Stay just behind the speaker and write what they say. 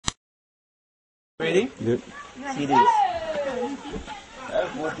Ready? Yep. See this.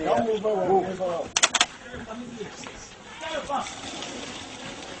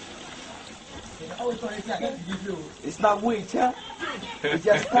 It's not weight, huh? It's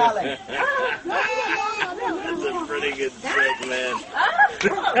just talent. That's a pretty good trick, man.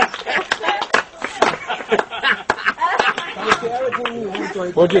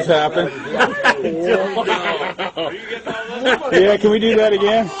 What just happened? Yeah, can we do that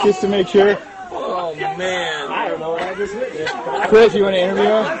again, just to make sure? Oh, man. I don't know what I just did. Chris, you want to interview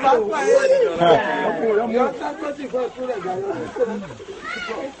him?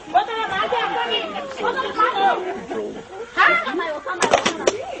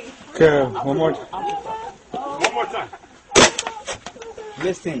 Okay, one more time.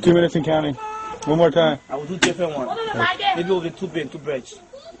 Listen. 2 minutes and counting. One more time. I will do different one. Maybe we'll get two breads.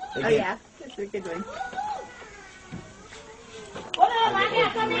 Oh yeah, that's a good one.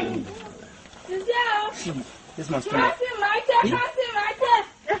 See, this must be not.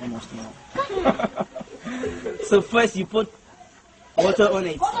 So first you put water on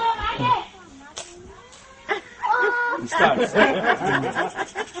it. It starts.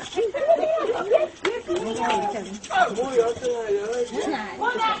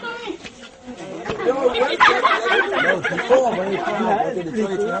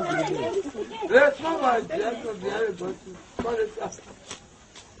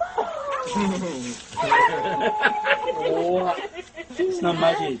 It's not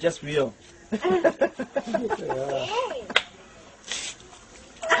magic, just real.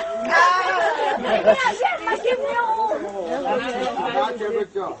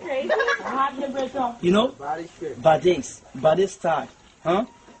 You know, by this time, huh?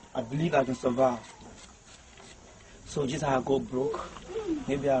 I believe I can survive. So just how I go broke,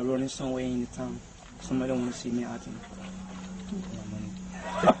 maybe I'm running somewhere in the town. Somebody don't want to see me acting.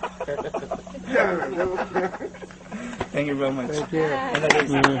 Thank you very much. Thank you.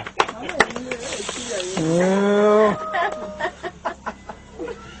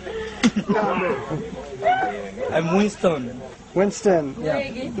 I'm Winston. Winston.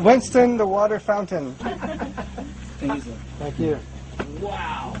 Yeah. Winston, the water fountain. Thank you, sir. Thank you.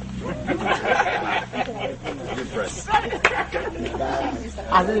 Wow. Good press. You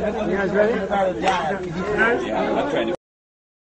guys ready? Yeah, I'm trying to.